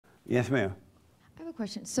Yes, ma'am. I have a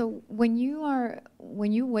question. So when you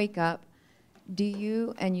wake up, do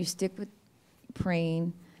you, and you stick with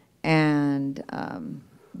praying and,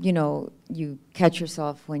 you know, you catch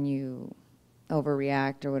yourself when you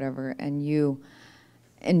overreact or whatever, and you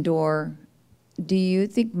endure, do you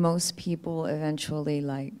think most people eventually,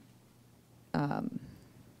 like, I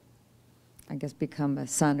guess, become a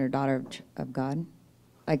son or daughter of God?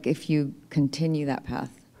 Like, if you continue that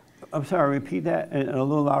path? I'm sorry, repeat that a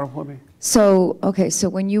little louder for me. So, okay, so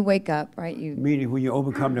when you wake up, right, you... Meaning when you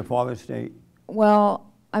overcome the fallen state. Well,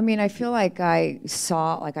 I mean, I feel like I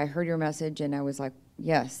heard your message and I was like,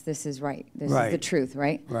 yes, this is right. This is the truth,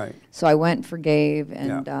 right? Right. So I went and forgave,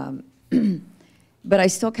 and, yeah. But I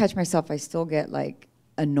still catch myself, I still get like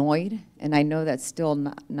annoyed, and I know that's still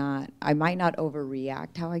not, I might not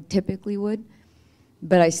overreact how I typically would,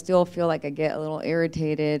 but I still feel like I get a little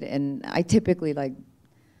irritated, and I typically like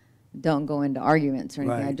don't go into arguments or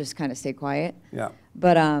anything. Right. I just kind of stay quiet. Yeah.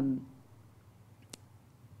 But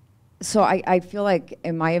so I feel like,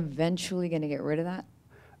 am I eventually going to get rid of that?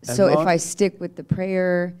 So if I stick with the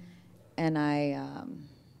prayer and I,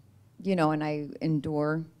 you know, and I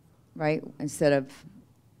endure, right, instead of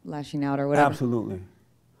lashing out or whatever. Absolutely.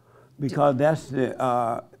 Because that's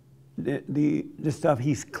the stuff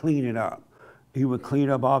he's cleaning up. He would clean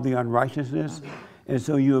up all the unrighteousness. And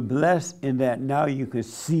so you're blessed in that now you can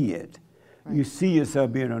see it. Right. You see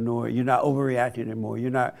yourself being annoyed. You're not overreacting anymore.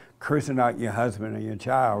 You're not cursing out your husband or your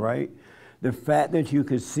child, right? The fact that you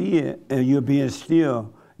can see it and you're being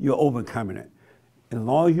still, you're overcoming it. As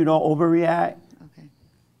long as you don't overreact, okay,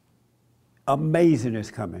 amazing is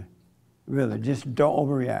coming. Really, just don't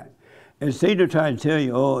overreact. And Satan trying to tell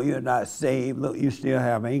you, oh, you're not saved. Look, you still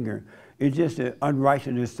have anger. It's just the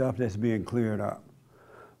unrighteousness stuff that's being cleared up.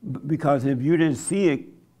 Because if you didn't see it,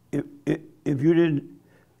 if you didn't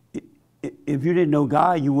know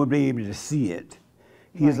God, you wouldn't be able to see it.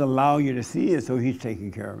 He's allowing you to see it, so he's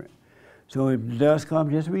taking care of it. So if it does come,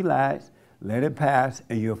 just relax, let it pass,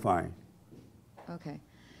 and you're fine. Okay.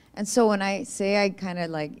 And so when I say I kind of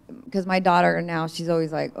like, because my daughter now, she's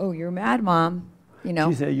always like, oh, you're mad, Mom, you know.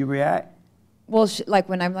 She said you react? Well, like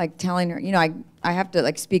when I'm like telling her, you know, I have to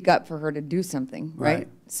like speak up for her to do something, right?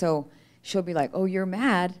 So she'll be like, oh, you're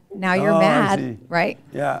mad. Now you're mad, right?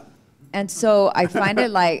 Yeah. And so I find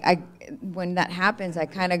it like, when that happens, I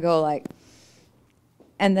kind of go like,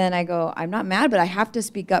 and then I go, I'm not mad, but I have to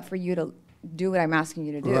speak up for you to do what I'm asking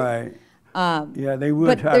you to do. Right. Yeah, they would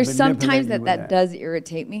but try there's to sometimes manipulate you that with does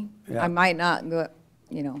irritate me. Yeah. I might not go,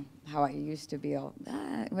 you know, how I used to be all,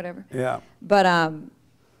 whatever. Yeah. But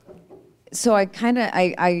so I kind of,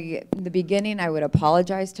 in the beginning, I would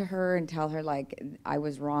apologize to her and tell her like I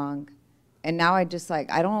was wrong. And now I just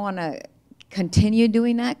like, I don't want to continue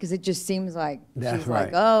doing that because it just seems like she's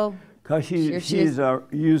like, oh. Because she's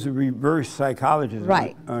using reverse psychologist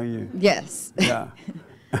on you. Yes. Yeah.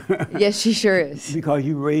 Yes, she sure is. Because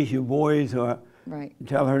you raise your voice or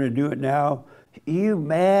tell her to do it now. You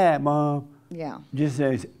mad, Mom. Yeah. Just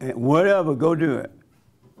says, whatever, go do it.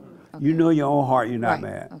 Okay. You know your own heart you're not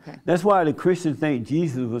mad. Okay. That's why the Christians think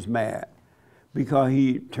Jesus was mad, because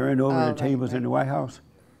he turned over the tables in the White House.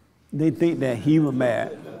 They think that he was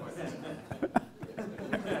mad.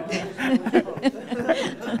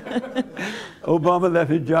 Obama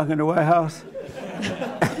left his junk in the White House.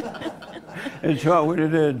 And Trump went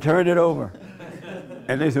in there and turned it over.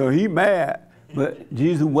 And they said, well, he mad. But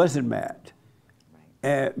Jesus wasn't mad.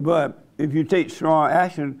 But if you take strong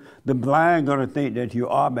action, the blind going to think that you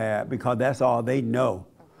are mad because that's all they know.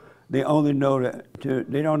 They only know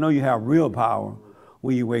they don't know you have real power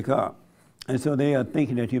when you wake up. And so they are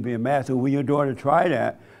thinking that you're being mad. So when your daughter try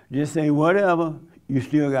that, just say whatever, you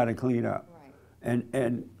still got to clean up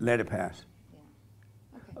and let it pass.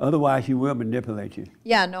 Otherwise, she will manipulate you.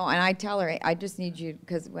 Yeah, no, and I tell her, I just need you,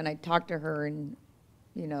 because when I talk to her and,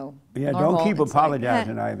 you know, yeah, normal, don't keep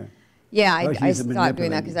apologizing either. Yeah, I stopped doing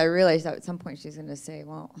that because I realized that at some point she's going to say,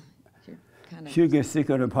 well, you're kind of... She'll get sick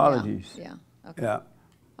of the apologies. Yeah, okay. Yeah.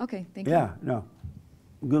 Okay, thank you. Yeah, no.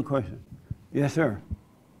 Good question. Yes, sir.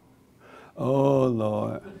 Oh,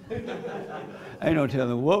 Lord. I ain't no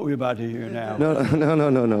telling what we're about to hear now.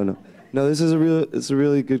 No, this is it's a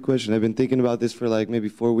really good question. I've been thinking about this for like maybe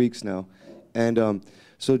 4 weeks now. And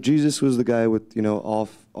so Jesus was the guy with, you know,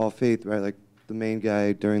 all faith, right? Like the main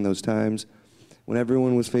guy during those times. When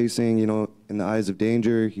everyone was facing, you know, in the eyes of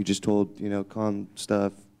danger, he just told, you know, calm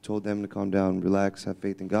stuff, told them to calm down, relax, have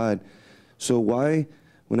faith in God. So why,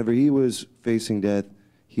 whenever he was facing death,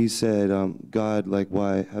 he said, God, like,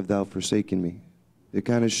 why have thou forsaken me? It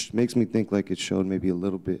kind of makes me think like it showed maybe a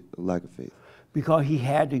little bit of lack of faith. Because he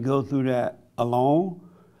had to go through that alone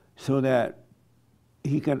so that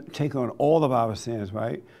he can take on all of our sins,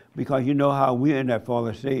 right? Because you know how we're in that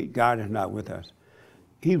fallen state, God is not with us.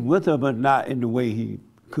 He's with us, but not in the way he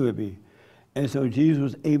could be. And so Jesus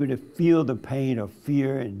was able to feel the pain of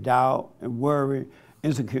fear and doubt and worry,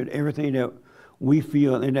 insecurity, everything that we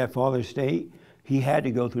feel in that fallen state. He had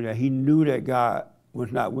to go through that. He knew that God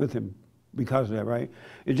was not with him because of that, right?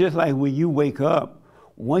 It's just like when you wake up,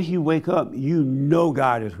 once you wake up, you know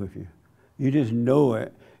God is with you. You just know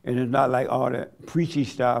it. And it's not like all that preachy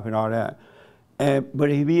stuff and all that. But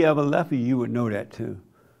if he ever left you, you would know that too.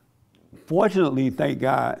 Fortunately, thank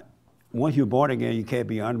God, once you're born again, you can't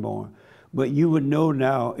be unborn. But you would know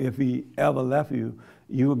now if he ever left you,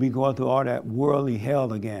 you would be going through all that worldly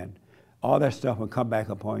hell again. All that stuff would come back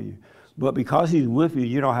upon you. But because he's with you,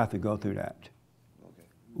 you don't have to go through that. Okay.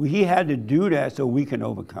 Well, he had to do that so we can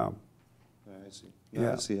overcome. I see.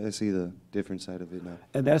 Yeah. I see the different side of it now.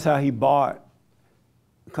 And that's how he bought,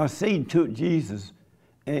 because Satan took Jesus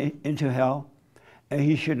into hell, and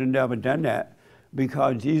he should have never done that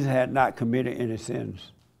because Jesus had not committed any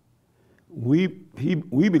sins. We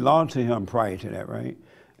belonged to him prior to that, right?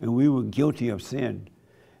 And we were guilty of sin,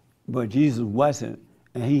 but Jesus wasn't,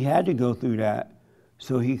 and he had to go through that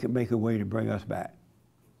so he could make a way to bring us back.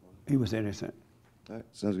 He was innocent. All right,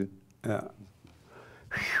 sounds good. Yeah.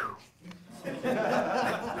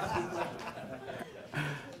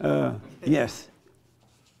 Yes.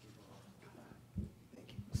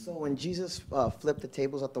 So when Jesus flipped the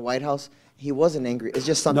tables at the White House, he wasn't angry. It's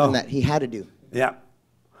just something that he had to do. Yeah.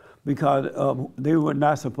 Because they were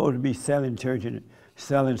not supposed to be selling church and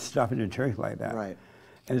selling stuff in the church like that. Right.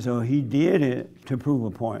 And so he did it to prove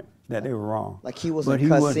a point that they were wrong. Like he wasn't But he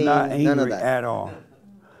cussing, was not none of angry that. at all.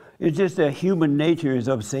 It's just that human nature is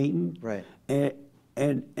of Satan. Right.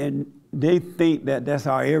 And they think that that's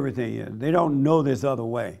how everything is. They don't know this other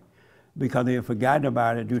way because they have forgotten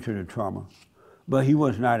about it due to the trauma. But he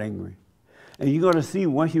was not angry. And you're going to see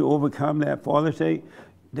once you overcome that fallen state,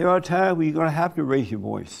 there are times where you're going to have to raise your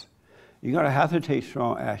voice. You're going to have to take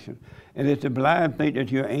strong action. And if the blind think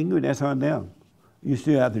that you're angry, that's on them. You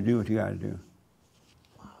still have to do what you got to do.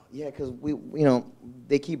 Wow. Yeah, because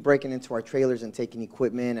they keep breaking into our trailers and taking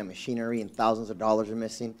equipment and machinery, and thousands of dollars are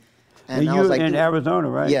missing. And you're like, in Arizona,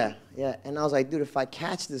 right? Yeah, yeah. And I was like, dude, if I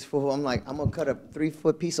catch this fool, I'm going to cut a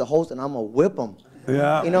 3-foot piece of hose and I'm going to whip him.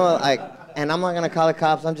 Yeah. And I'm not going to call the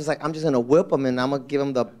cops. I'm just going to whip him, and I'm going to give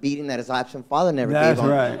him the beating that his absent father never gave him. That's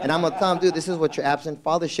right. And I'm going to tell him, dude, this is what your absent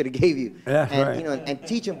father should have gave you. That's right. And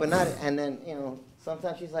teach him, but not, and then,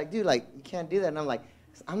 sometimes she's like, dude, like, you can't do that. And I'm like,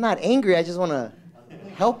 I'm not angry. I just want to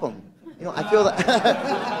help him. I feel that,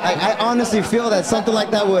 I honestly feel that something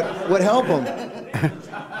like that would help him.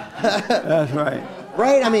 That's right.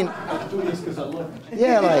 Right? I mean,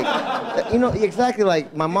 yeah, exactly.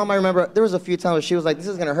 Like my mom, I remember there was a few times where she was like, this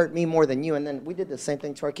is going to hurt me more than you. And then we did the same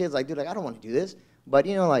thing to our kids. Like, dude, I don't want to do this. But,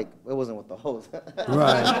 it wasn't with the hose.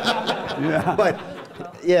 Right.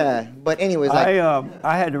 Yeah. But anyways.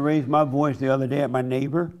 I had to raise my voice the other day at my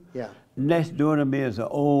neighbor. Yeah. Next door to me is an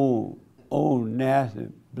old, nasty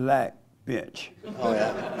black bitch. Oh,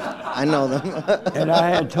 yeah. I know them. And I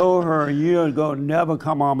had told her a year ago, never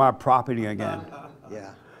come on my property again.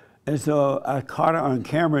 Yeah. And so I caught her on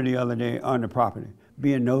camera the other day on the property,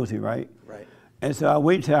 being nosy, right? Right. And so I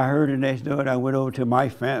waited till I heard her next door, and I went over to my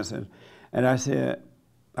fence, and I said,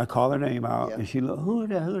 I called her name out, and she looked, who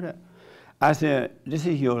that? I said, this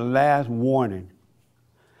is your last warning.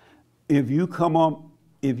 If you come on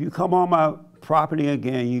my property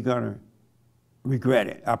again, you're gonna regret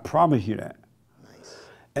it. I promise you that. Nice.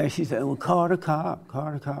 And she said, well, call the cop.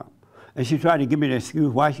 And she tried to give me an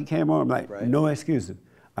excuse why she came on. I'm like, right. No excuses.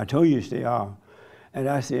 I told you to stay off. And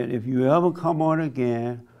I said, if you ever come on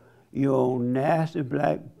again, you old nasty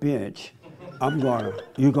black bitch,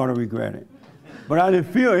 you're gonna regret it. But I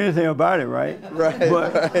didn't feel anything about it, right? Right.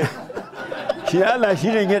 But she acted like she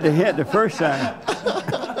didn't get the hint the first time.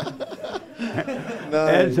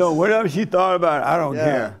 Nice. And so whatever she thought about it, I don't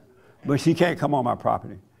care. But she can't come on my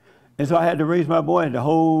property. And so I had to raise my voice. The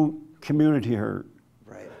whole community heard.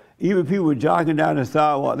 Right. Even people were jogging down the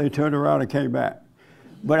sidewalk, they turned around and came back.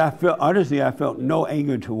 But I felt no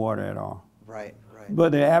anger toward her at all. Right.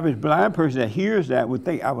 But the average blind person that hears that would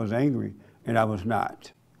think I was angry, and I was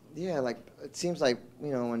not. Yeah, like it seems like,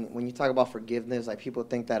 when you talk about forgiveness, like people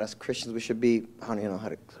think that as Christians we should be, I don't even know how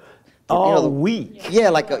to. Weak. Yeah,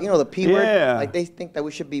 like the P word. Yeah. Like they think that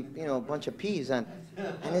we should be, a bunch of P's, and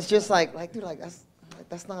it's just like dude, like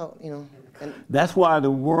that's not, And that's why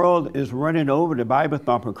the world is running over the Bible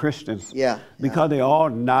thumper Christians. Yeah. Because they're all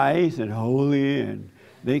nice and holy and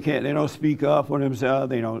They can't. They don't speak up for themselves.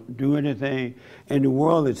 They don't do anything, and the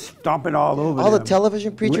world is stomping all over All the them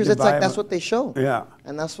television with preachers, the it's like that's Bible. what they show. Yeah.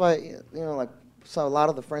 And that's why, you know, like, so a lot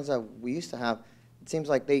of the friends that we used to have, it seems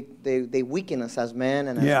like they weaken us as men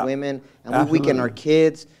and as Yeah, women, and we weaken our absolutely.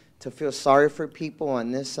 kids to feel sorry for people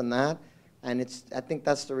and this and that. And I think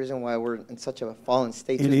that's the reason why we're in such a fallen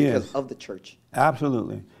state, It just because is. of the church.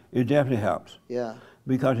 Absolutely. It definitely helps Yeah,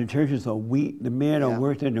 because the churches are weak. The men are Yeah.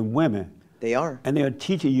 worse than the women, they are. and they are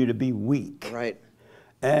teaching you to be weak. Right.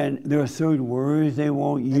 And there are certain words they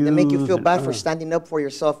won't use. And they make you feel bad for and, standing up for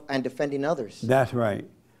yourself and defending others. That's right.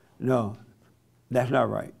 No, that's not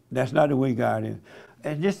right. That's not the way God is.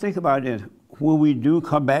 And just think about this. When we do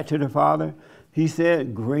come back to the Father, he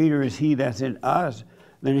said, greater is he that's in us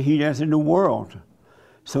than he that's in the world.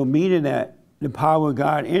 So meaning that the power of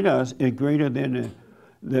God in us is greater than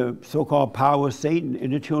the so-called power of Satan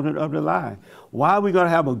in the children of the lie. Why are we going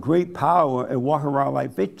to have a great power and walk around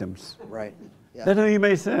like victims? Right. Yeah. That doesn't even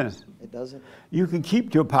make sense. It doesn't. You can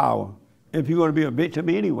keep your power if you're going to be a victim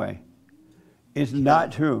anyway. It's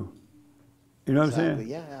not true. You know what I'm Exactly. saying?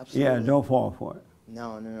 Yeah, absolutely. Yeah, don't fall for it.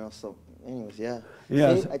 No. So, anyways, yeah.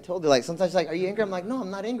 Yes. See, I told you, like, sometimes, like, are you angry? I'm like, no,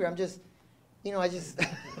 I'm not angry. I'm just, you know, I just,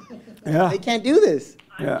 Yeah. they can't do this.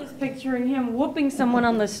 I'm Yeah. just picturing him whooping someone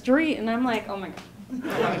on the street, and I'm like, oh my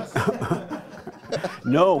God.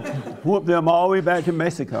 No, whoop them all the way back to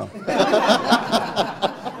Mexico.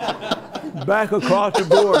 Back across the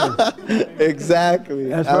border. Exactly.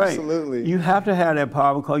 That's Absolutely. right. You have to have that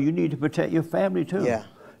power because you need to protect your family too. Yeah.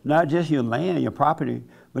 Not just your land, your property,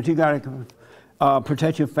 but you got to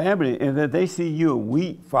protect your family. And if they see you a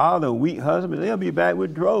weak father, a weak husband, they'll be back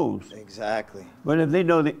with droves. Exactly. But if they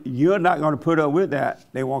know that you're not going to put up with that,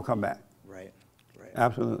 they won't come back. Right. Right.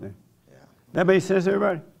 Absolutely. Yeah. That makes sense,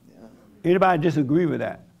 everybody? Yeah. Anybody disagree with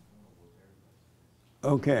that?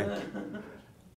 Okay.